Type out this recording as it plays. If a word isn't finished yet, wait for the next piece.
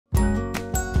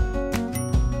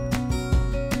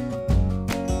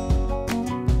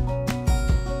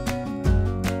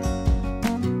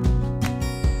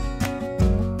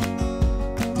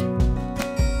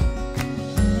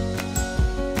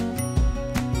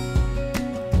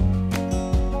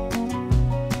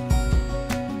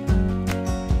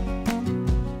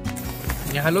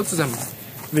Ja, hallo zusammen.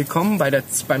 Willkommen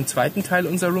beim zweiten Teil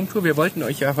unserer Roomtour. Wir wollten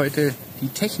euch ja heute die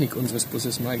Technik unseres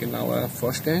Busses mal genauer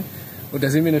vorstellen. Und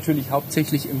da sind wir natürlich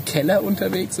hauptsächlich im Keller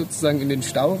unterwegs, sozusagen in den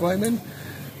Stauräumen.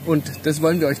 Und das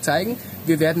wollen wir euch zeigen.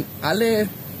 Wir werden alle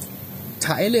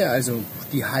Teile, also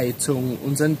die Heizung,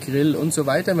 unseren Grill und so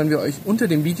weiter, wenn wir euch unter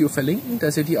dem Video verlinken,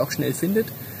 dass ihr die auch schnell findet.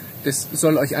 Das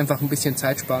soll euch einfach ein bisschen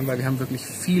Zeit sparen, weil wir haben wirklich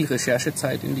viel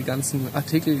Recherchezeit in die ganzen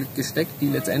Artikel gesteckt, die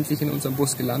letztendlich in unserem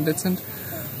Bus gelandet sind.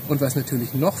 Und was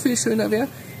natürlich noch viel schöner wäre,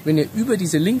 wenn ihr über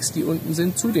diese Links, die unten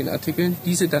sind, zu den Artikeln,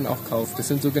 diese dann auch kauft. Das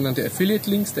sind sogenannte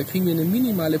Affiliate-Links, da kriegen wir eine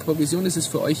minimale Provision, es ist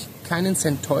für euch keinen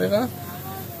Cent teurer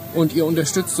und ihr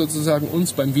unterstützt sozusagen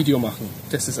uns beim Videomachen.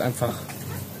 Das ist einfach...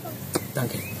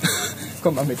 Danke.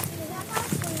 Kommt mal mit.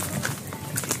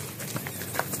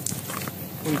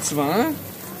 Und zwar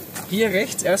hier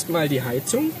rechts erstmal die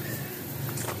Heizung.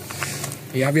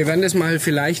 Ja, wir werden das mal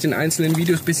vielleicht in einzelnen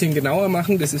Videos ein bisschen genauer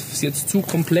machen. Das ist jetzt zu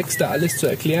komplex, da alles zu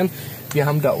erklären. Wir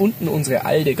haben da unten unsere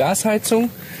alte Gasheizung.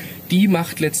 Die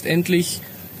macht letztendlich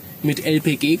mit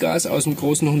LPG-Gas aus dem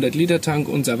großen 100-Liter-Tank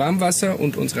unser Warmwasser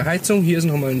und unsere Heizung. Hier ist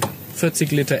nochmal ein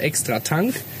 40 Liter extra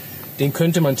Tank. Den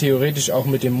könnte man theoretisch auch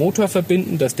mit dem Motor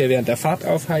verbinden, dass der während der Fahrt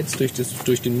aufheizt.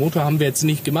 Durch den Motor haben wir jetzt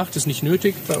nicht gemacht, ist nicht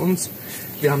nötig bei uns.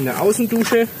 Wir haben eine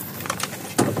Außendusche.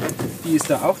 Die ist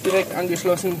da auch direkt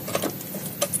angeschlossen.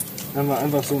 Dann haben wir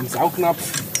einfach so einen Saugnapf.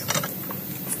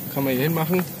 Kann man hier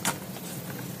hinmachen.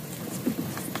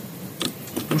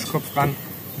 Duschkopf ran.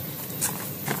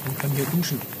 Man kann hier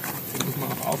duschen. Den muss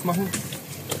man auch aufmachen.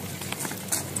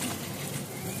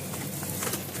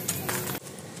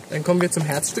 Dann kommen wir zum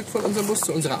Herzstück von unserem Bus,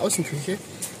 zu unserer Außenküche.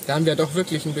 Da haben wir doch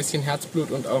wirklich ein bisschen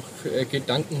Herzblut und auch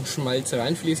Gedankenschmalz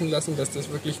reinfließen lassen, dass das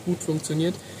wirklich gut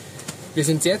funktioniert. Wir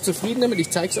sind sehr zufrieden damit, ich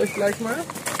zeige es euch gleich mal.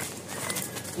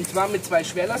 Und zwar mit 2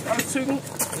 Schwerlastauszügen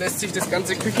lässt sich das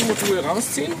ganze Küchenmodul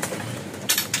rausziehen.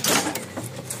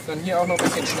 Dann hier auch noch ein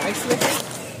bisschen Schneidfläche.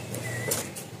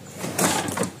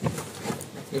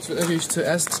 Jetzt wird natürlich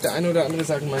zuerst der eine oder andere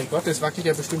sagen, mein Gott, das wackelt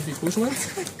ja bestimmt wie Kuhschwanz.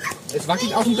 Es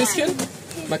wackelt auch ein bisschen.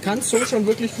 Man kann es so schon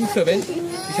wirklich gut verwenden.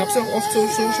 Ich habe es auch oft so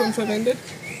schon verwendet.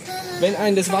 Wenn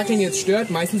einen das Wackeln jetzt stört,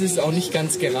 meistens ist es auch nicht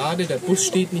ganz gerade, der Bus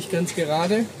steht nicht ganz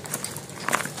gerade,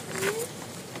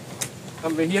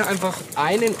 haben wir hier einfach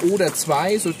einen oder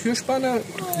 2 so Türspanner,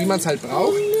 wie man es halt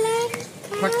braucht.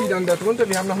 Packt die dann da drunter.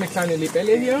 Wir haben noch eine kleine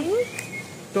Libelle hier,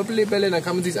 Doppellibelle, dann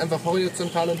kann man sich es einfach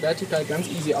horizontal und vertikal ganz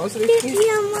easy ausrichten. Hier,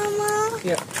 Mama.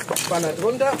 Hier, Spanner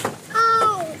drunter.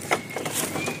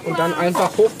 Und dann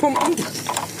einfach hochpumpen.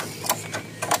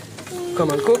 Kann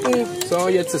man gucken. So,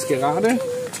 jetzt ist gerade.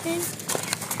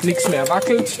 Nichts mehr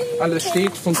wackelt. Alles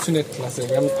steht, funktioniert klasse.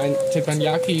 Wir haben ein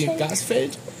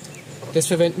Teppanyaki-Gasfeld. Das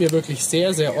verwenden wir wirklich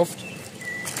sehr, sehr oft.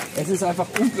 Es ist einfach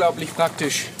unglaublich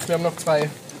praktisch. Wir haben noch zwei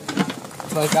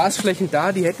Gasflächen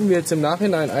da. Die hätten wir jetzt im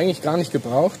Nachhinein eigentlich gar nicht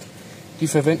gebraucht. Die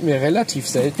verwenden wir relativ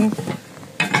selten,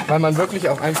 weil man wirklich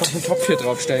auch einfach einen Topf hier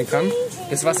drauf stellen kann.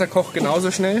 Das Wasser kocht genauso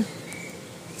schnell.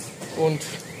 Und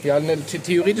ja,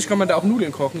 theoretisch kann man da auch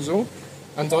Nudeln kochen so.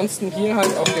 Ansonsten hier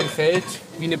halt auf dem Feld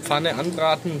wie eine Pfanne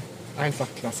anbraten, einfach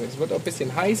klasse. Es wird auch ein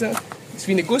bisschen heißer. Ist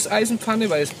wie eine Gusseisenpfanne,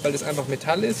 weil das einfach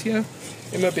Metall ist hier.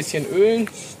 Immer ein bisschen ölen.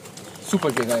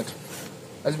 Super Gerät.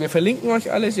 Also wir verlinken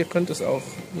euch alles, ihr könnt es auch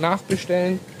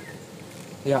nachbestellen.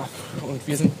 Ja, und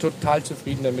wir sind total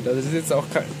zufrieden damit. Also das ist jetzt auch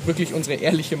wirklich unsere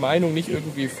ehrliche Meinung, nicht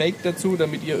irgendwie Fake dazu,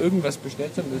 damit ihr irgendwas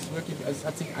bestellt habt. Das ist wirklich, also es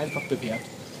hat sich einfach bewährt.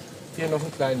 Hier noch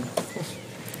einen kleinen,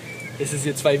 das ist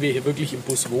jetzt, weil wir hier wirklich im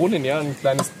Bus wohnen, ja, ein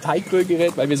kleines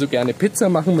Teiggrillgerät, weil wir so gerne Pizza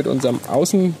machen mit unserem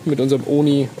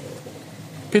Oni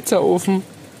Pizzaofen.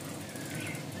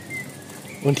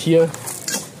 Und hier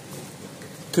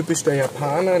typisch der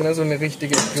Japaner, ne, so eine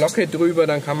richtige Glocke drüber,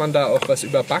 dann kann man da auch was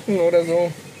überbacken oder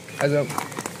so. Also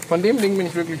von dem Ding bin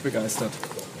ich wirklich begeistert.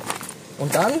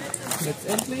 Und dann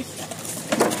letztendlich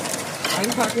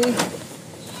einpacken,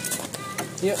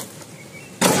 hier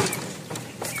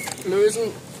lösen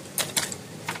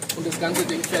und das ganze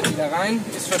Ding fährt wieder rein,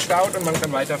 ist verstaut und man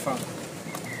kann weiterfahren.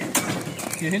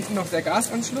 Hier hinten noch der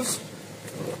Gasanschluss.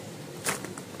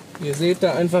 Ihr seht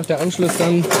da einfach der Anschluss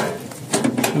dann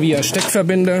via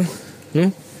Steckverbinder.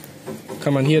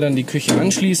 Kann man hier dann die Küche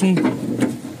anschließen.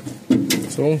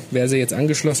 So, wäre sie jetzt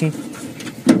angeschlossen.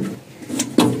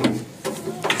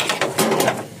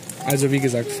 Also wie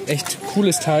gesagt, echt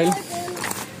cooles Teil.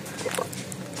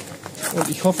 Und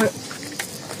ich hoffe,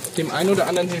 dem einen oder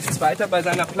anderen hilft es weiter bei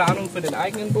seiner Planung für den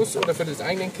eigenen Bus oder für den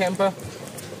eigenen Camper.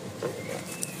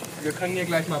 Wir können hier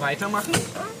gleich mal weitermachen.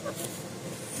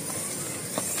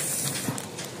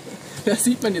 Das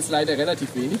sieht man jetzt leider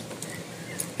relativ wenig.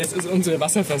 Das ist unsere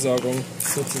Wasserversorgung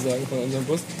sozusagen von unserem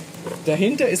Bus.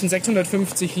 Dahinter ist ein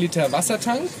 650 Liter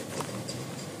Wassertank.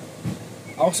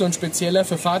 Auch so ein spezieller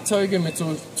für Fahrzeuge mit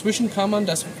so Zwischenkammern,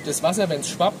 dass das Wasser, wenn es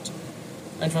schwappt,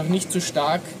 einfach nicht zu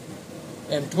stark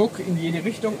Druck in jede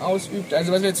Richtung ausübt.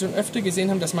 Also was wir jetzt schon öfter gesehen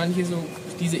haben, dass manche so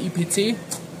diese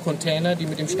IPC-Container, die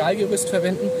mit dem Stahlgerüst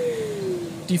verwenden,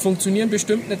 die funktionieren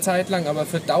bestimmt eine Zeit lang, aber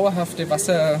für dauerhafte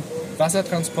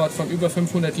Wassertransport von über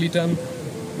 500 Litern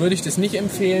würde ich das nicht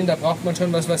empfehlen. Da braucht man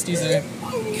schon was diese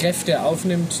Kräfte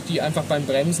aufnimmt, die einfach beim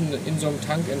Bremsen in so einem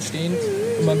Tank entstehen.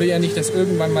 Und man will ja nicht, dass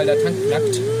irgendwann mal der Tank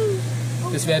knackt.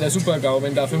 Das wäre der Super-GAU,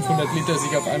 wenn da 500 Liter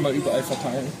sich auf einmal überall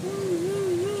verteilen.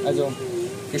 Also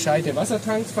gescheite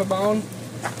Wassertanks verbauen.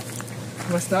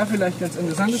 Was da vielleicht ganz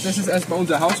interessant ist, das ist erstmal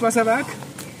unser Hauswasserwerk.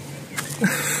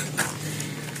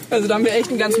 Also da haben wir echt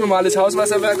ein ganz normales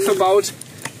Hauswasserwerk verbaut,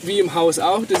 wie im Haus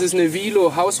auch. Das ist eine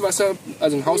Vilo Hauswasser,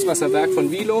 also ein Hauswasserwerk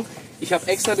von Vilo. Ich habe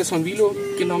extra das von Vilo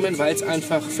genommen, weil es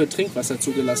einfach für Trinkwasser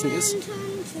zugelassen ist.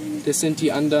 Das sind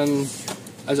die anderen,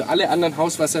 also alle anderen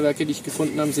Hauswasserwerke, die ich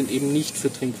gefunden habe, sind eben nicht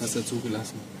für Trinkwasser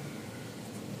zugelassen.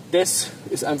 Das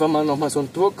ist einfach mal nochmal so ein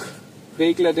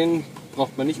Druckregler, den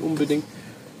braucht man nicht unbedingt.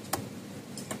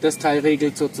 Das Teil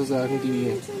regelt sozusagen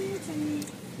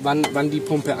wann die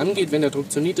Pumpe angeht, wenn der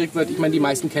Druck zu niedrig wird. Ich meine, die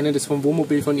meisten kennen das vom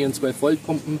Wohnmobil, von ihren 12 Volt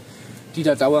Pumpen, die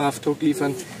da dauerhaft Druck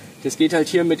liefern. Das geht halt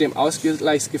hier mit dem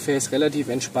Ausgleichsgefäß relativ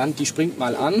entspannt. Die springt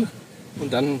mal an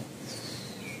und dann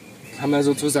haben wir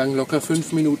sozusagen locker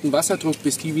 5 Minuten Wasserdruck,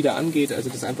 bis die wieder angeht. Also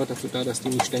das ist einfach dafür da, dass die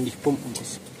nicht ständig pumpen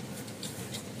muss.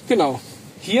 Genau.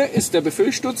 Hier ist der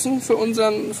Befüllstutzen für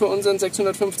unseren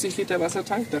 650 Liter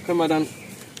Wassertank. Da können wir dann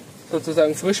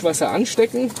sozusagen Frischwasser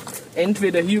anstecken.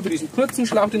 Entweder hier über diesen kurzen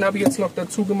Schlauch, den habe ich jetzt noch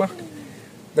dazu gemacht,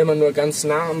 wenn man nur ganz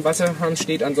nah am Wasserhahn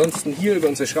steht. Ansonsten hier über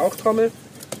unsere Schlauchtrommel.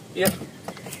 Ja.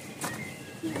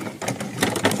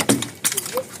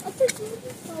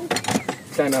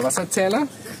 Kleiner Wasserzähler.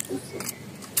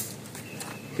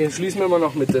 Den schließen wir mal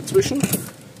noch mit dazwischen,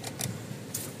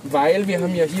 weil wir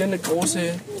haben ja hier eine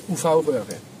große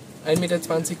UV-Röhre. 1,20 Meter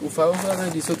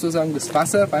UV-Röhre, die sozusagen das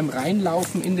Wasser beim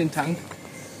Reinlaufen in den Tank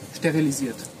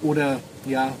sterilisiert. Oder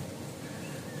ja,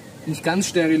 nicht ganz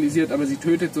sterilisiert, aber sie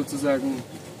tötet sozusagen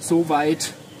so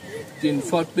weit den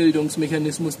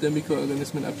Fortbildungsmechanismus der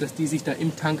Mikroorganismen ab, dass die sich da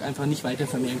im Tank einfach nicht weiter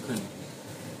vermehren können.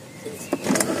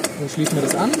 Dann schließen wir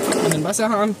das an den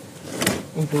Wasserhahn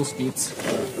und los geht's.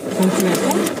 Funktioniert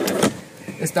gut.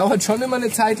 Es dauert schon immer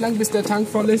eine Zeit lang, bis der Tank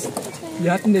voll ist.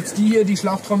 Wir hatten jetzt die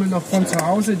Schlauchtrommel noch von zu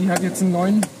Hause, die hat jetzt einen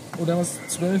 9 oder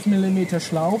 12 mm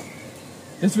Schlauch.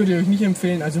 Das würde ich euch nicht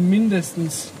empfehlen, also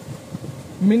mindestens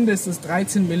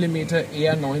 13 mm,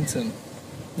 eher 19.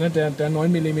 Ne, der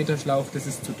 9 mm Schlauch, das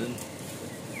ist zu dünn.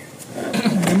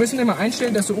 Wir müssen immer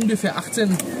einstellen, dass so ungefähr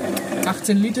 18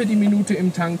 Liter die Minute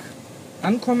im Tank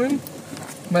ankommen,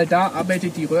 weil da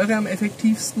arbeitet die Röhre am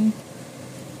effektivsten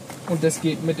und das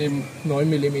geht mit dem 9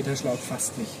 mm Schlauch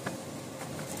fast nicht.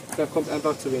 Da kommt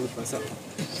einfach zu wenig Wasser.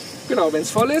 Genau, wenn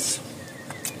es voll ist,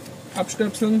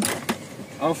 abstöpseln,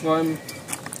 aufräumen,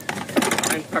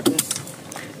 einpacken.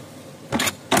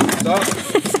 So,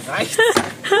 reicht's.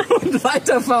 Und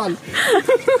weiterfahren.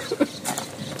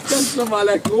 Ganz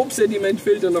normaler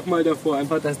Grobsedimentfilter nochmal davor,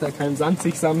 einfach, dass da kein Sand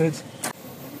sich sammelt.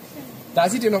 Da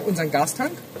seht ihr noch unseren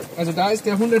Gastank. Also da ist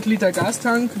der 100 Liter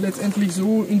Gastank letztendlich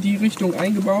so in die Richtung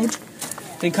eingebaut.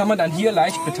 Den kann man dann hier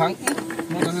leicht betanken.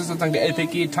 Das ist sozusagen der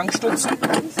LPG-Tankstutzen.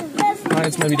 Ich mache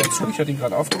jetzt mal wieder zu, ich hatte ihn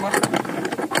gerade aufgemacht.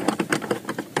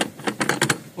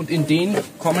 Und in den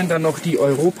kommen dann noch die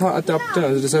Europa-Adapter.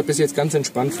 Also das hat bis jetzt ganz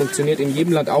entspannt funktioniert. In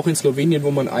jedem Land, auch in Slowenien,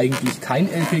 wo man eigentlich kein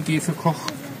LPG für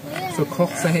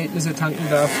Kochverhältnisse tanken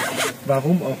darf.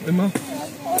 Warum auch immer.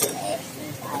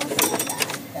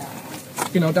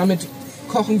 Genau, damit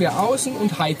kochen wir außen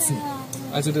und heizen.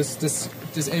 Also das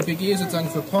LPG ist sozusagen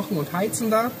für Kochen und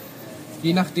Heizen da.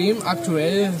 Je nachdem,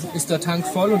 aktuell ist der Tank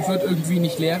voll und wird irgendwie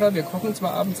nicht leerer. Wir kochen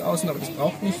zwar abends außen, aber das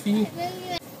braucht nicht viel.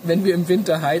 Wenn wir im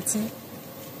Winter heizen,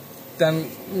 dann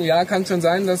ja, kann es schon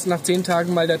sein, dass nach 10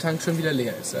 Tagen mal der Tank schon wieder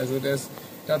leer ist. Also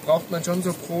da braucht man schon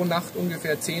so pro Nacht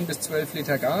ungefähr 10 bis 12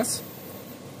 Liter Gas.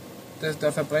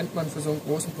 Da verbrennt man für so einen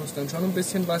großen Bus dann schon ein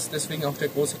bisschen was, deswegen auch der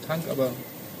große Tank, aber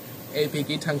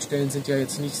LPG-Tankstellen sind ja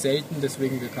jetzt nicht selten,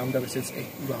 deswegen wir kamen da bis jetzt echt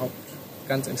überhaupt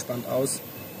ganz entspannt aus.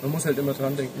 Man muss halt immer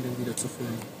dran denken, den wieder zu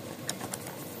füllen.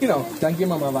 Genau, dann gehen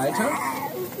wir mal weiter.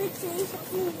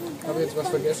 Habe ich jetzt was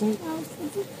vergessen?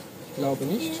 Ich glaube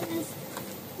nicht.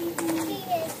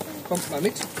 Kommt mal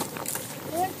mit.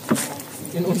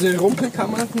 In unsere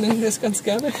Rumpelkammer nennen wir es ganz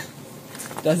gerne.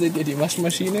 Da seht ihr die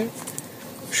Waschmaschine.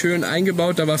 Schön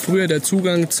eingebaut. Da war früher der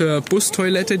Zugang zur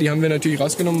Bustoilette. Die haben wir natürlich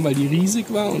rausgenommen, weil die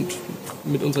riesig war. Und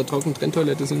mit unserer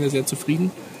Trockentrenntoilette sind wir sehr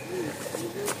zufrieden.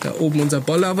 Da oben unser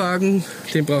Bollerwagen,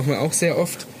 den brauchen wir auch sehr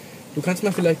oft. Du kannst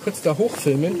mal vielleicht kurz da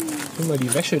hochfilmen. Nimm mal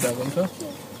die Wäsche darunter.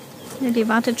 Ja, die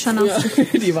wartet schon auf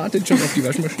die wartet schon auf die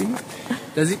Waschmaschine.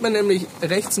 Da sieht man nämlich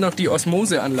rechts noch die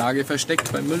Osmoseanlage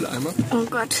versteckt beim Mülleimer. Oh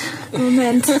Gott,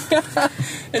 Moment.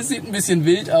 Es sieht ein bisschen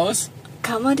wild aus.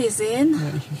 Kann man die sehen?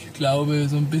 Ja, ich glaube,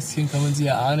 so ein bisschen kann man sie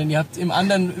erahnen. Ihr habt im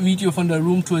anderen Video von der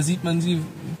Roomtour sieht man sie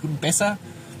besser.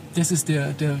 Das ist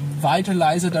der weite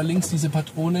Leise da links, diese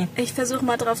Patrone. Ich versuche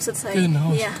mal drauf zu zeigen.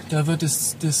 Genau, ja. Da wird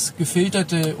das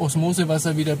gefilterte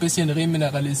Osmosewasser wieder ein bisschen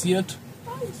remineralisiert.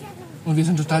 Und wir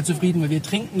sind total zufrieden, weil wir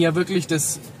trinken ja wirklich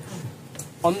das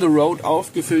on the road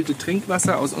aufgefüllte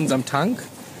Trinkwasser aus unserem Tank.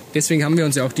 Deswegen haben wir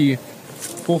uns ja auch die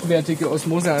hochwertige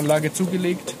Osmoseanlage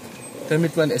zugelegt,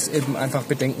 damit man es eben einfach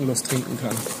bedenkenlos trinken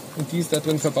kann. Und die ist da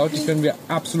drin verbaut, die können wir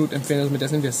absolut empfehlen. Also mit der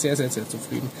sind wir sehr, sehr, sehr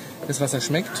zufrieden. Das Wasser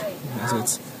schmeckt, also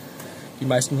jetzt die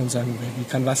meisten können sagen, wie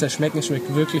kann Wasser schmecken? Es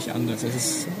schmeckt wirklich anders. Es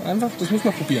ist einfach, das muss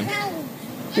man probieren.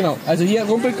 Genau, also hier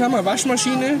Rumpelkammer,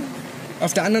 Waschmaschine.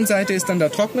 Auf der anderen Seite ist dann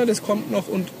der Trockner, das kommt noch.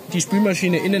 Und die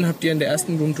Spülmaschine innen habt ihr in der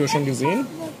ersten Roomtour schon gesehen.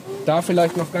 Da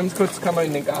vielleicht noch ganz kurz, kann man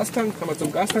in den Gastank, kann man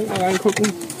zum Gastank mal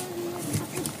reingucken.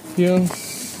 Hier,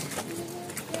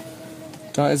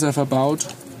 da ist er verbaut.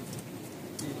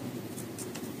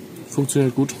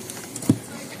 Funktioniert gut.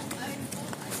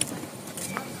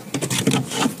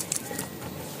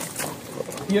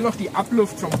 Hier noch die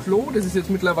Abluft vom Klo, das ist jetzt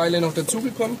mittlerweile noch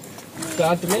dazugekommen.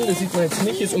 Da drin, das sieht man jetzt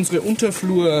nicht, ist unsere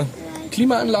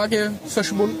Unterflur-Klimaanlage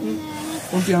verschwunden.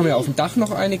 Und wir haben ja auf dem Dach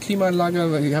noch eine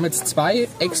Klimaanlage. Wir haben jetzt 2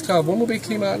 extra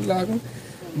Wohnmobil-Klimaanlagen,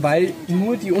 weil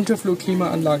nur die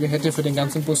Unterflur-Klimaanlage hätte für den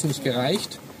ganzen Bus nicht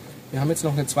gereicht. Wir haben jetzt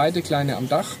noch eine zweite kleine am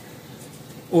Dach.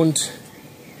 Und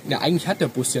ja, eigentlich hat der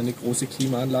Bus ja eine große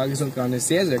Klimaanlage, sogar eine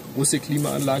sehr, sehr große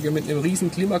Klimaanlage mit einem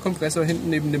riesen Klimakompressor hinten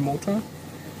neben dem Motor.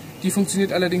 Die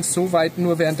funktioniert allerdings so weit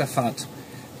nur während der Fahrt.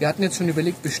 Wir hatten jetzt schon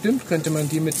überlegt, bestimmt könnte man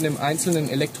die mit einem einzelnen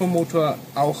Elektromotor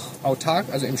auch autark,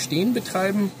 also im Stehen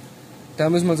betreiben.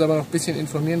 Da müssen wir uns aber noch ein bisschen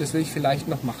informieren, das will ich vielleicht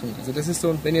noch machen. Also das ist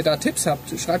so, wenn ihr da Tipps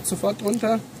habt, schreibt sofort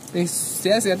drunter. Bin ich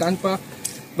sehr, sehr dankbar,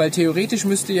 weil theoretisch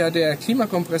müsste ja der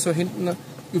Klimakompressor hinten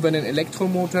über einen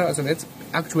Elektromotor, also jetzt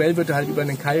aktuell wird er halt über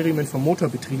einen Keilriemen vom Motor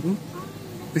betrieben,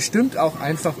 bestimmt auch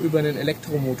einfach über einen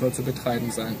Elektromotor zu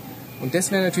betreiben sein. Und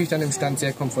das wäre natürlich dann im Stand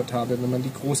sehr komfortabel, wenn man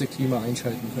die große Klima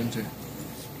einschalten könnte.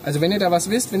 Also wenn ihr da was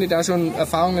wisst, wenn ihr da schon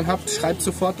Erfahrungen habt, schreibt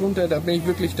sofort drunter, da bin ich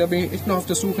echt noch auf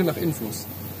der Suche nach Infos.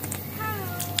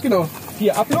 Genau,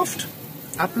 hier Abluft.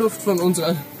 Abluft von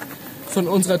unserer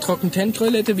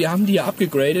Trockentrenntoilette. Wir haben die ja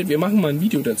abgegradet, wir machen mal ein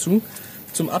Video dazu,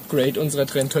 zum Upgrade unserer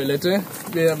Trenntoilette.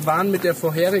 Wir waren mit der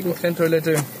vorherigen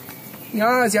Trenntoilette,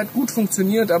 ja, sie hat gut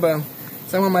funktioniert, aber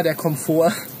sagen wir mal, der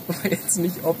Komfort war jetzt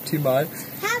nicht optimal.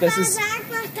 Papa sagt,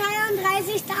 macht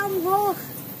 33 Daumen hoch.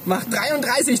 Macht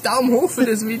 33 Daumen hoch für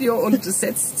das Video und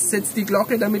setzt die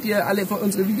Glocke, damit ihr alle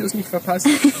unsere Videos nicht verpasst.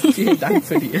 Vielen Dank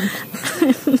für die Info.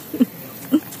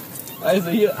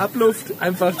 Also hier Abluft,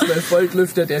 einfach 12 Volt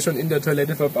Lüfter, der schon in der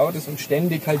Toilette verbaut ist und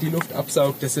ständig halt die Luft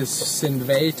absaugt. Das sind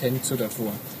Welten zu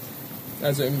davor.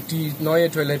 Also die neue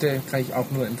Toilette kann ich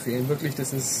auch nur empfehlen. Wirklich,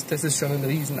 das ist schon ein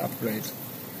riesen Upgrade.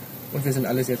 Und wir sind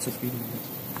alle sehr zufrieden damit.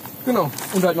 Genau,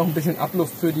 und halt noch ein bisschen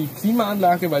Abluft für die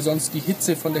Klimaanlage, weil sonst die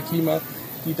Hitze von der Klima,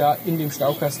 die da in dem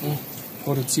Staukasten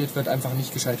produziert wird, einfach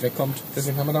nicht gescheit wegkommt.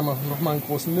 Deswegen haben wir da noch mal einen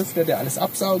großen Lüfter, der alles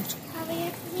absaugt.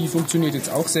 Die funktioniert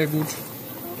jetzt auch sehr gut.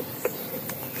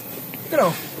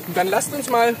 Genau, und dann lasst uns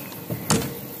mal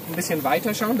ein bisschen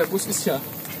weiter schauen. Der Bus ist ja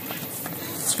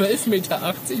 12,80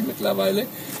 Meter mittlerweile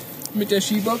mit der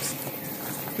Skibox.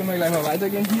 Können wir gleich mal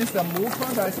weitergehen. Hier ist der Motor,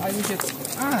 da ist eigentlich jetzt...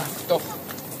 Doch.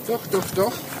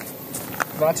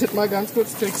 Wartet mal ganz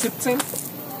kurz, Trick 17.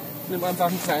 Nimm einfach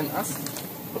einen kleinen Ast.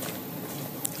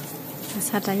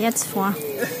 Was hat er jetzt vor?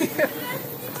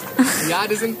 Ja,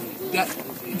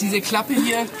 diese Klappe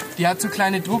hier, die hat so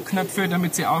kleine Druckknöpfe,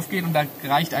 damit sie aufgeht. Und da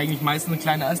reicht eigentlich meistens ein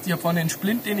kleiner Ast. Ich habe vorne einen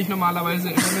Splint, den ich normalerweise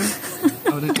übernehme.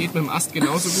 Aber das geht mit dem Ast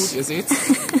genauso gut, ihr seht's.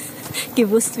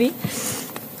 Gewusst wie?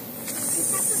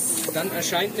 Dann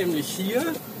erscheint nämlich hier,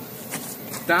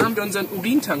 da haben wir unseren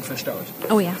Urintank verstaut.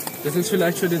 Oh ja. Das ist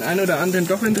vielleicht für den einen oder anderen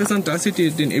doch interessant. Da seht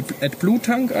ihr den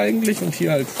AdBlue-Tank eigentlich und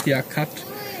hier halt Cut,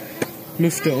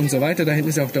 Lüfter und so weiter. Da hinten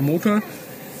ist auch der Motor.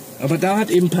 Aber da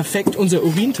hat eben perfekt unser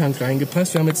Urintank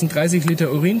reingepasst. Wir haben jetzt einen 30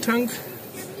 Liter Urintank,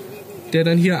 der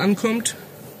dann hier ankommt.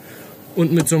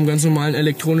 Und mit so einem ganz normalen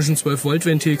elektronischen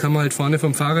 12-Volt-Ventil kann man halt vorne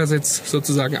vom Fahrersitz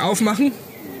sozusagen aufmachen.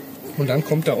 Und dann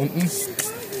kommt da unten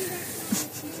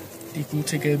die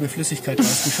gute gelbe Flüssigkeit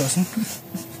rausgeschossen.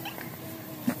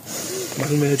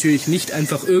 Machen wir natürlich nicht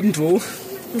einfach irgendwo.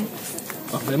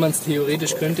 Auch wenn man es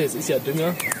theoretisch könnte, es ist ja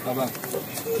Dünger. Aber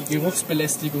die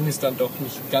Geruchsbelästigung ist dann doch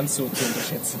nicht ganz so zu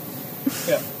unterschätzen.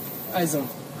 Ja, also,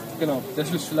 genau,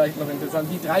 das ist vielleicht noch interessant.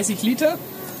 Die 30 Liter,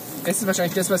 das ist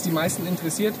wahrscheinlich das, was die meisten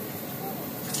interessiert.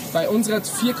 Bei unserer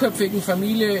 4-köpfigen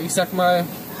Familie, ich sag mal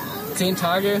 10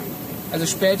 Tage, also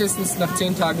spätestens nach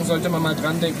 10 Tagen sollte man mal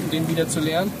dran denken, den wieder zu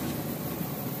leeren.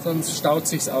 Sonst staut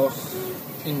sich's auch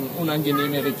in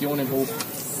unangenehme Regionen hoch.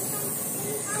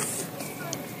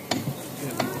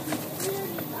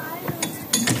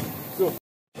 So.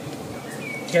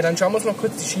 Ja, dann schauen wir uns noch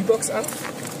kurz die Skibox an.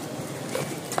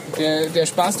 Der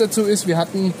Spaß dazu ist, wir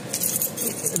hatten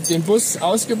den Bus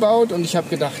ausgebaut und ich habe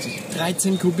gedacht,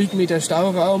 13 Kubikmeter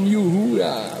Stauraum, juhu,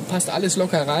 da passt alles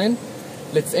locker rein.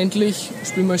 Letztendlich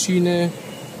Spülmaschine,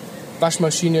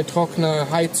 Waschmaschine,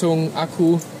 Trockner, Heizung,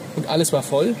 Akku und alles war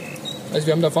voll. Also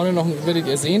wir haben da vorne noch, werdet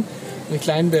ihr sehen, einen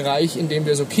kleinen Bereich, in dem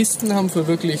wir so Kisten haben für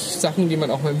wirklich Sachen, die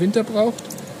man auch mal im Winter braucht.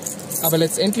 Aber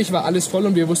letztendlich war alles voll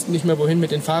und wir wussten nicht mehr, wohin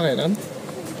mit den Fahrrädern.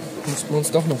 Mussten wir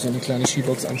uns doch noch so eine kleine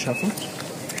Skibox anschaffen.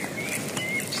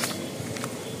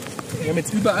 Wir haben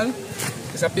jetzt überall,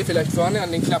 das habt ihr vielleicht vorne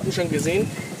an den Klappen schon gesehen,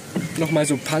 nochmal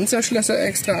so Panzerschlösser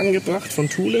extra angebracht von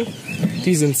Thule.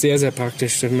 Die sind sehr, sehr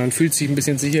praktisch. Man fühlt sich ein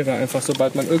bisschen sicherer, einfach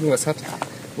sobald man irgendwas hat,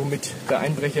 womit der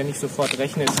Einbrecher nicht sofort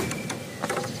rechnet.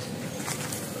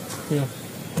 Ja.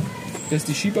 Das ist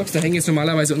die Skibox, da hängen jetzt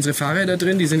normalerweise unsere Fahrräder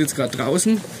drin, die sind jetzt gerade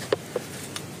draußen.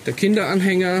 Der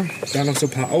Kinderanhänger, da noch so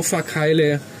ein paar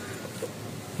Auffahrkeile.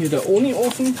 Hier der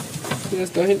Oni-Ofen, der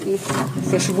ist da hinten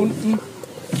verschwunden.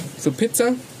 So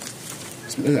Pizza,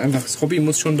 das Hobby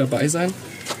muss schon dabei sein.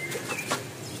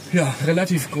 Ja,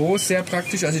 relativ groß, sehr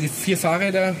praktisch. Also die 4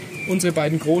 Fahrräder, unsere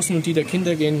beiden großen und die der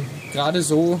Kinder gehen gerade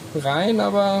so rein,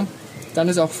 aber dann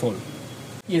ist auch voll.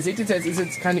 Ihr seht jetzt, es ist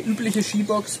jetzt keine übliche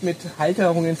Skibox mit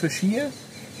Halterungen für Skier.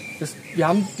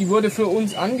 Die wurde für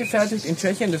uns angefertigt in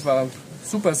Tschechien, das war eine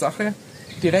super Sache.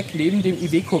 Direkt neben dem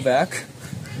Iveco-Werk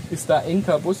ist da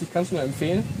Enka-Bus, ich kann es nur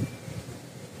empfehlen.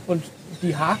 Und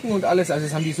die Haken und alles, also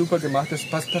das haben die super gemacht. Das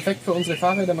passt perfekt für unsere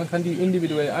Fahrräder, man kann die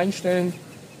individuell einstellen.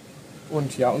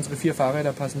 Und ja, unsere 4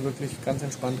 Fahrräder passen wirklich ganz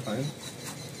entspannt rein.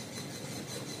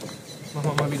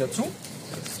 Machen wir mal wieder zu.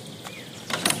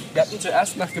 Wir hatten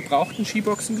zuerst nach gebrauchten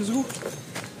Skiboxen gesucht.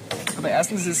 Aber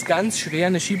erstens ist es ganz schwer,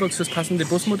 eine Skibox für das passende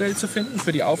Busmodell zu finden,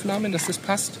 für die Aufnahmen, dass das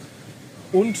passt.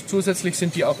 Und zusätzlich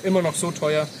sind die auch immer noch so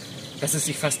teuer, dass es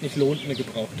sich fast nicht lohnt, eine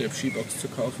gebrauchte Skibox zu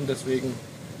kaufen. Deswegen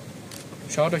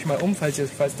schaut euch mal um, falls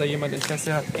da jemand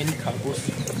Interesse hat, NK-Bus.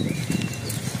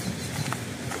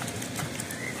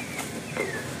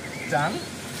 Dann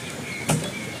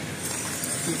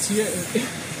geht es hier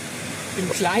im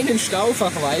kleinen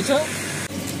Staufach weiter.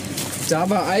 Da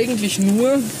war eigentlich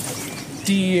nur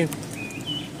die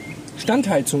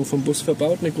Standheizung vom Bus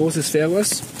verbaut, eine große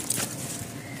Spheros.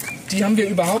 Die haben wir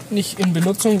überhaupt nicht in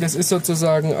Benutzung. Das ist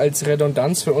sozusagen als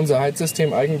Redundanz für unser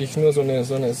Heizsystem eigentlich nur so eine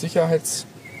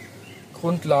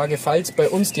Sicherheitsgrundlage. Falls bei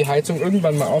uns die Heizung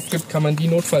irgendwann mal aufgibt, kann man die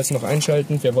notfalls noch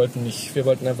einschalten. Wir wollten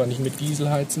einfach nicht mit Diesel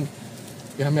heizen.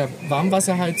 Wir haben ja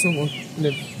Warmwasserheizung und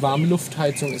eine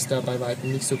Warmluftheizung ist da bei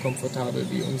weitem nicht so komfortabel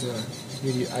wie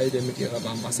die alte mit ihrer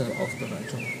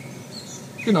Warmwasseraufbereitung.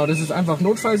 Genau, das ist einfach ein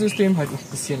Notfallsystem, halt ein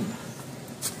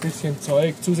bisschen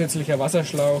Zeug, zusätzlicher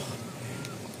Wasserschlauch.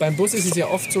 Beim Bus ist es ja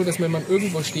oft so, dass wenn man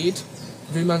irgendwo steht,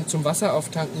 will man zum Wasser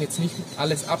auftanken jetzt nicht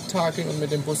alles abtakeln und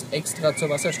mit dem Bus extra zur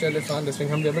Wasserstelle fahren.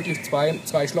 Deswegen haben wir wirklich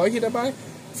zwei Schläuche dabei.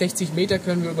 60 Meter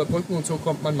können wir überbrücken und so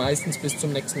kommt man meistens bis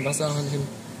zum nächsten Wasserhahn hin.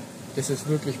 Das ist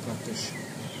wirklich praktisch.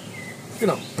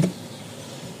 Genau.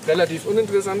 Relativ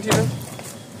uninteressant hier.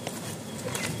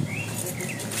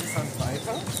 Interessant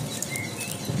weiter.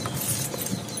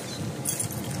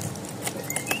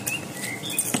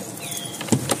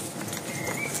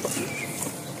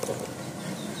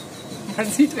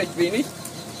 Man sieht recht wenig.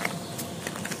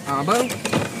 Aber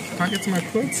ich packe jetzt mal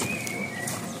kurz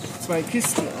 2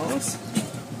 Kisten aus.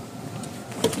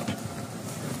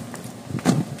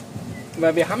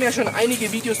 Weil wir haben ja schon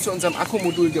einige Videos zu unserem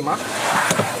Akkumodul gemacht.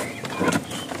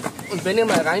 Und wenn ihr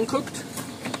mal reinguckt,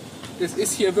 das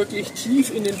ist hier wirklich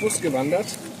tief in den Bus gewandert.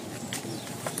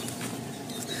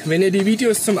 Wenn ihr die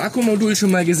Videos zum Akkumodul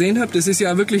schon mal gesehen habt, das ist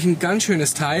ja wirklich ein ganz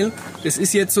schönes Teil. Das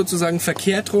ist jetzt sozusagen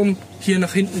verkehrt rum hier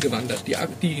nach hinten gewandert. Die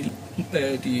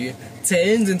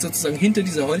Zellen sind sozusagen hinter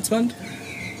dieser Holzwand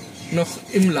noch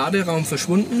im Laderaum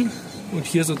verschwunden. Und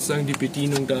hier sozusagen die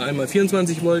Bedienung da. Einmal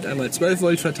 24 Volt, einmal 12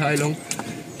 Volt Verteilung.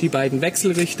 Die beiden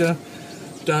Wechselrichter.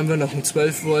 Da haben wir noch einen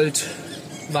 12 Volt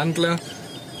Wandler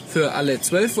für alle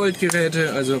 12 Volt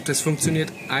Geräte. Also das funktioniert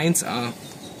 1A.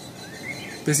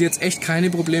 Bis jetzt echt keine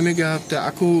Probleme gehabt. Der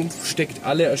Akku steckt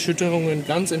alle Erschütterungen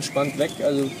ganz entspannt weg.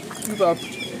 Also überhaupt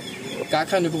gar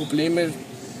keine Probleme.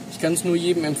 Ich kann es nur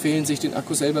jedem empfehlen, sich den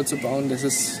Akku selber zu bauen. Das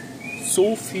ist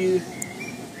so viel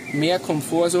mehr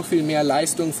Komfort, so viel mehr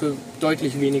Leistung für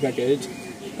deutlich weniger Geld.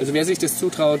 Also wer sich das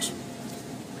zutraut,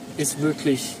 ist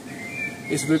wirklich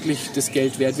das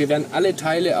Geld wert. Wir werden alle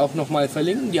Teile auch nochmal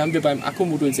verlinken. Die haben wir beim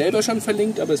Akkumodul selber schon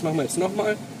verlinkt, aber das machen wir jetzt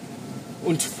nochmal.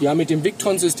 Und ja, mit dem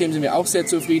Victron-System sind wir auch sehr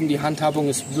zufrieden. Die Handhabung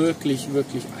ist wirklich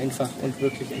einfach und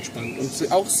wirklich entspannt.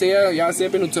 Und auch sehr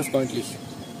benutzerfreundlich.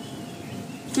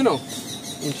 Genau.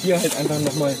 Und hier halt einfach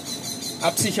nochmal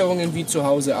Absicherungen wie zu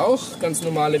Hause auch. Ganz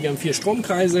normale, wir haben 4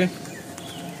 Stromkreise.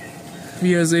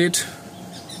 Wie ihr seht,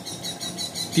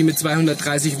 die mit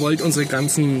 230 Volt unsere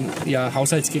ganzen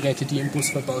Haushaltsgeräte, die im Bus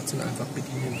verbaut sind, einfach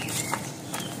bedienen.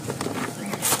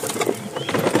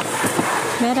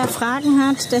 Wer da Fragen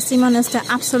hat, der Simon ist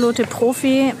der absolute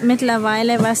Profi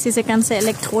mittlerweile, was diese ganze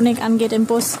Elektronik angeht im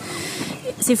Bus.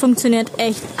 Sie funktioniert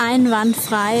echt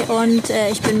einwandfrei und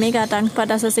ich bin mega dankbar,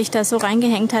 dass er sich da so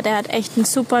reingehängt hat. Er hat echt ein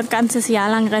super ganzes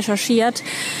Jahr lang recherchiert.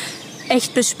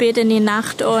 Echt bis spät in die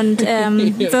Nacht und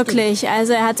wirklich,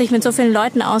 also er hat sich mit so vielen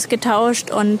Leuten ausgetauscht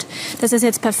und das ist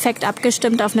jetzt perfekt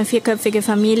abgestimmt auf eine 4-köpfige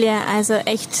Familie. Also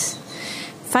echt,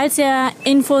 falls ihr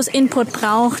Infos, Input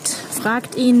braucht,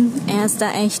 fragt ihn. Er ist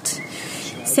da echt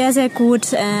sehr, sehr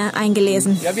gut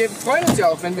eingelesen. Ja, wir freuen uns ja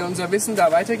auch, wenn wir unser Wissen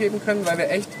da weitergeben können, weil wir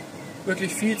echt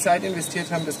wirklich viel Zeit investiert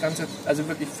haben, das Ganze, also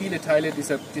wirklich viele Teile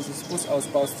dieses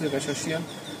Busausbaus zu recherchieren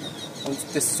und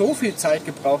das so viel Zeit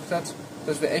gebraucht hat,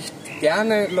 dass wir echt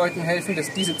gerne Leuten helfen,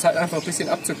 diese Zeit einfach ein bisschen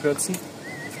abzukürzen.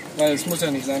 Weil es muss ja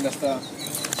nicht sein, dass da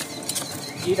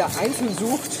jeder einzeln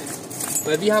sucht.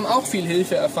 Weil wir haben auch viel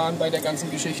Hilfe erfahren bei der ganzen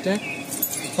Geschichte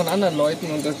von anderen Leuten.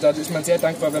 Und da ist man sehr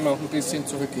dankbar, wenn man auch ein bisschen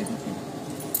zurückgeben kann.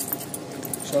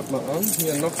 Schaut mal an,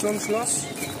 hier noch so ein Schloss.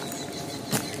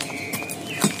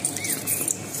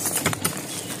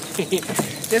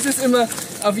 Das ist immer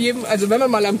auf jedem, also wenn man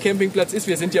mal am Campingplatz ist,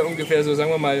 wir sind ja ungefähr so, sagen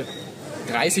wir mal,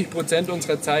 30%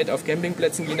 unserer Zeit auf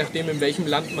Campingplätzen, je nachdem in welchem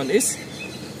Land man ist.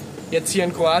 Jetzt hier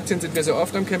in Kroatien sind wir so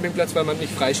oft am Campingplatz, weil man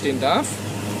nicht freistehen darf.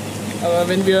 Aber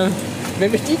wenn wir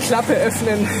die Klappe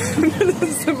öffnen, das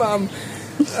ist immer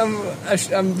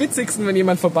am witzigsten, wenn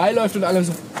jemand vorbeiläuft und alle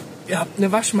so, ihr habt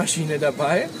eine Waschmaschine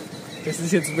dabei. Das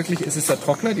ist jetzt wirklich, es ist der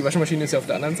Trockner, die Waschmaschine ist ja auf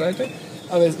der anderen Seite.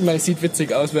 Aber es sieht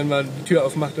witzig aus, wenn man die Tür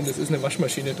aufmacht und es ist eine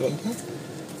Waschmaschine drunter.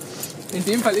 In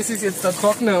dem Fall ist es jetzt der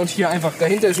Trockner und hier einfach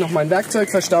dahinter ist noch mein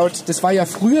Werkzeug verstaut. Das war ja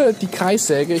früher die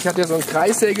Kreissäge. Ich hatte ja so ein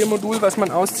Kreissägemodul, was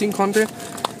man ausziehen konnte.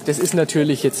 Das ist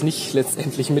natürlich jetzt nicht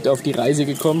letztendlich mit auf die Reise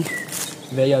gekommen.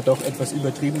 Wäre ja doch etwas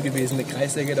übertrieben gewesen, eine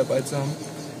Kreissäge dabei zu haben.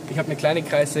 Ich habe eine kleine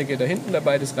Kreissäge da hinten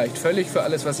dabei. Das reicht völlig für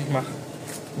alles, was ich mache,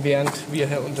 während wir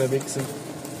hier unterwegs sind.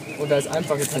 Und da ist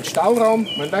einfach jetzt ein Stauraum,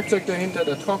 mein Werkzeug dahinter,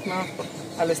 der Trockner.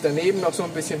 Alles daneben noch so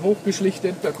ein bisschen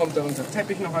hochgeschlichtet. Da kommt dann unser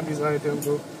Teppich noch an die Seite und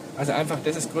so. Also einfach,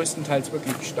 das ist größtenteils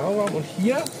wirklich Stauraum. Und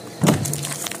hier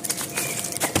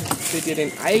seht ihr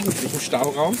den eigentlichen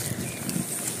Stauraum.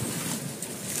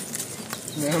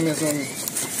 Wir haben ja so einen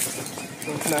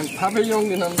kleinen Pavillon,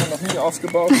 den haben wir noch nie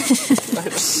aufgebaut. Leider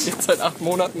jetzt seit 8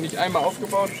 Monaten nicht einmal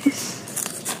aufgebaut.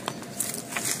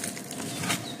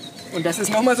 Und das ist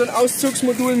nochmal so ein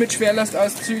Auszugsmodul mit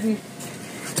Schwerlastauszügen.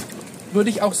 Würde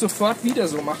ich auch sofort wieder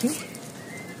so machen,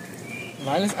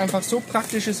 weil es einfach so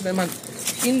praktisch ist, wenn man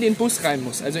in den Bus rein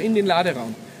muss, also in den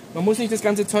Laderaum. Man muss nicht das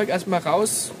ganze Zeug erstmal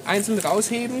einzeln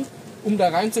rausheben, um da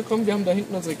reinzukommen. Wir haben da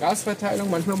hinten unsere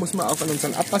Gasverteilung. Manchmal muss man auch an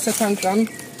unseren Abwassertank ran.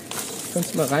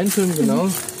 Kannst du mal reinfüllen, genau.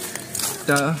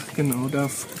 Da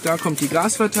kommt die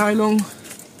Gasverteilung.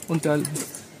 Und da,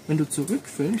 wenn du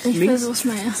zurückfilmst, links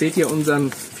seht ihr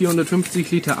unseren 450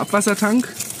 Liter Abwassertank.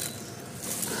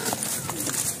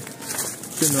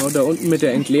 Genau, da unten mit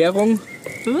der Entleerung.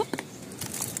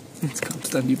 Jetzt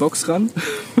kommt dann die Box ran.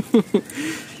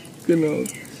 Genau.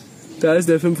 Da ist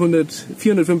der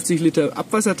 450 Liter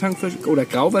Abwassertank oder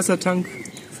Grauwassertank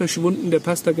verschwunden. Der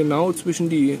passt da genau zwischen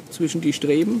die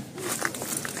Streben.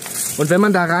 Und wenn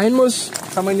man da rein muss,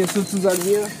 kann man jetzt sozusagen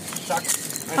hier, zack.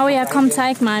 Oh ja, komm,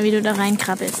 zeig mal, wie du da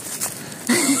reinkrabbelst.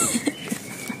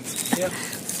 Ja.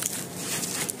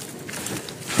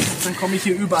 Dann komme ich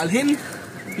hier überall hin.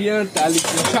 Hier, da liegt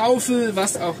eine Schaufel,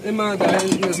 was auch immer. Da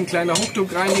hinten ist ein kleiner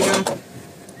Hochdruckreiniger.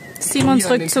 Simons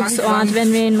Rückzugsort,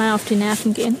 wenn wir ihn mal auf die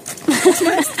Nerven gehen. Das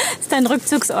ist dein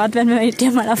Rückzugsort, wenn wir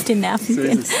dir mal auf die Nerven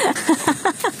gehen.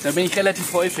 Da bin ich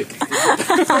relativ häufig.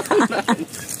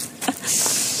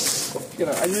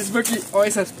 Genau, also es ist wirklich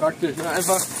äußerst praktisch. Ne?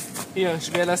 Einfach hier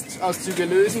Schwerlastauszüge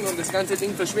lösen und das ganze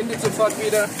Ding verschwindet sofort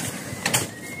wieder.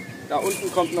 Da unten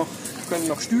können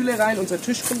noch Stühle rein. Unser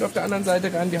Tisch kommt auf der anderen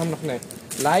Seite rein. Wir haben noch eine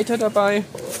Leiter dabei.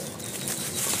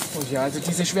 Und ja, also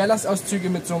diese Schwerlastauszüge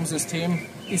mit so einem System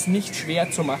ist nicht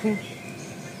schwer zu machen.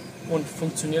 und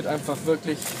funktioniert einfach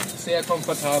wirklich sehr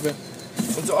komfortabel.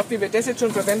 Und so oft wie wir das jetzt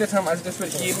schon verwendet haben, also das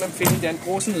würde ich jedem empfehlen, der einen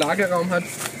großen Lagerraum hat,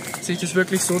 sich das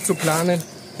wirklich so zu planen,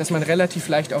 dass man relativ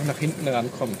leicht auch nach hinten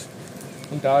rankommt.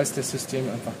 Und da ist das System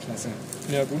einfach klasse.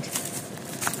 Ja gut.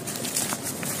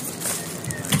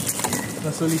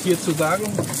 Was soll ich hierzu sagen?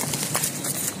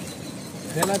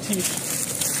 Relativ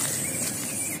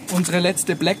unsere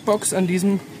letzte Blackbox an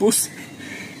diesem Bus,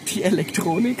 die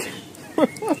Elektronik.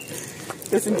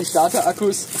 Das sind die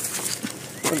Starterakkus.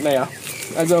 Und naja,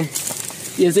 also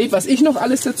ihr seht, was ich noch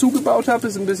alles dazu gebaut habe,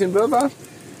 ist ein bisschen Wirrwarr.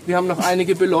 Wir haben noch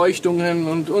einige Beleuchtungen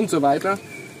und so weiter.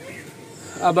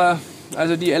 Aber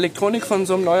also die Elektronik von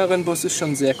so einem neueren Bus ist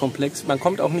schon sehr komplex. Man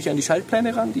kommt auch nicht an die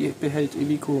Schaltpläne ran, die behält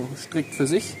Iveco strikt für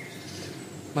sich.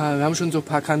 Wir haben schon so ein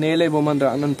paar Kanäle, wo man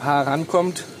da an ein paar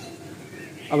rankommt.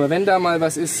 Aber wenn da mal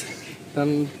was ist,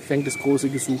 dann fängt das große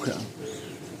Gesuche an.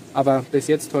 Aber bis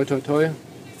jetzt, toi toi toi,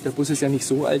 der Bus ist ja nicht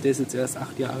so alt, der ist jetzt erst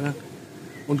 8 Jahre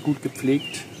und gut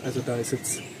gepflegt. Also da ist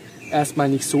jetzt erstmal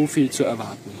nicht so viel zu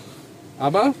erwarten.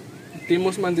 Aber dem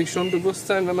muss man sich schon bewusst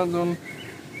sein, wenn man so ein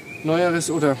neueres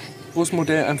oder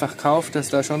Busmodell einfach kauft, dass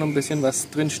da schon ein bisschen was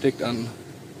drinsteckt an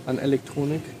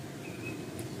Elektronik.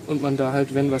 Und man da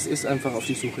halt, wenn was ist, einfach auf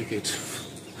die Suche geht.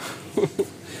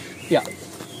 Ja,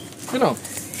 genau.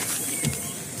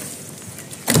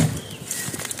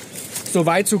 So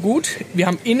weit, so gut. Wir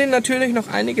haben innen natürlich noch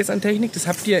einiges an Technik. Das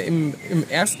habt ihr im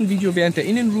ersten Video während der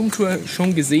Innen-Roomtour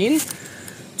schon gesehen.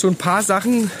 Zu ein paar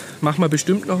Sachen machen wir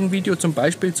bestimmt noch ein Video, zum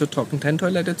Beispiel zur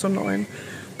Trockentrenntoilette zur neuen.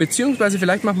 Beziehungsweise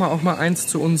vielleicht machen wir auch mal eins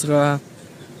zu unserer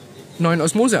neuen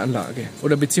Osmoseanlage.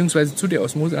 Oder beziehungsweise zu der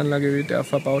Osmoseanlage, die wir da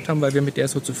verbaut haben, weil wir mit der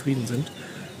so zufrieden sind.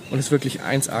 Und es wirklich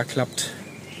 1A klappt,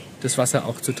 das Wasser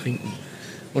auch zu trinken.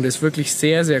 Und es wirklich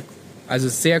sehr,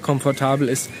 sehr komfortabel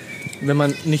ist, wenn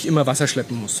man nicht immer Wasser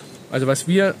schleppen muss. Also was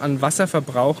wir an Wasser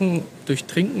verbrauchen durch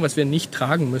Trinken, was wir nicht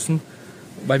tragen müssen,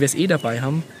 weil wir es eh dabei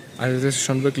haben, also das ist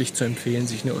schon wirklich zu empfehlen,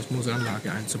 sich eine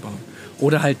Osmoseanlage einzubauen.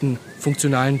 Oder halt einen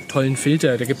funktionalen, tollen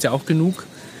Filter, da gibt es ja auch genug.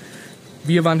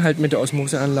 Wir waren halt mit der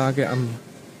Osmoseanlage am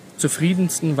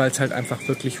zufriedensten, weil es halt einfach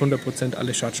wirklich 100%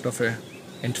 alle Schadstoffe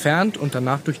entfernt und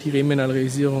danach durch die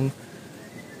Remineralisierung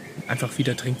einfach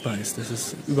wieder trinkbar ist. Das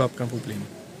ist überhaupt kein Problem.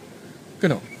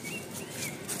 Genau.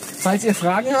 Falls ihr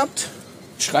Fragen habt,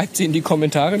 schreibt sie in die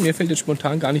Kommentare. Mir fällt jetzt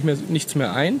spontan gar nichts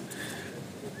mehr ein.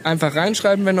 Einfach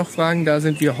reinschreiben, wenn noch Fragen da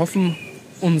sind. Wir hoffen,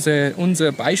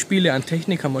 unsere Beispiele an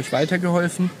Technik haben euch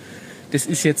weitergeholfen. Das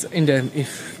ist jetzt in der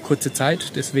kurzen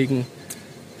Zeit, deswegen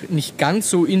nicht ganz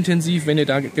so intensiv. Wenn ihr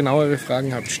da genauere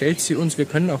Fragen habt, stellt sie uns. Wir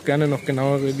können auch gerne noch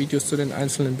genauere Videos zu den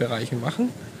einzelnen Bereichen machen.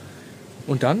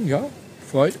 Und dann, ja,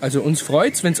 uns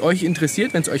freut es, wenn es euch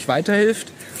interessiert, wenn es euch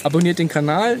weiterhilft. Abonniert den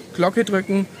Kanal, Glocke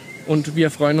drücken und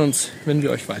wir freuen uns, wenn wir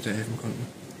euch weiterhelfen konnten.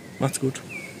 Macht's gut.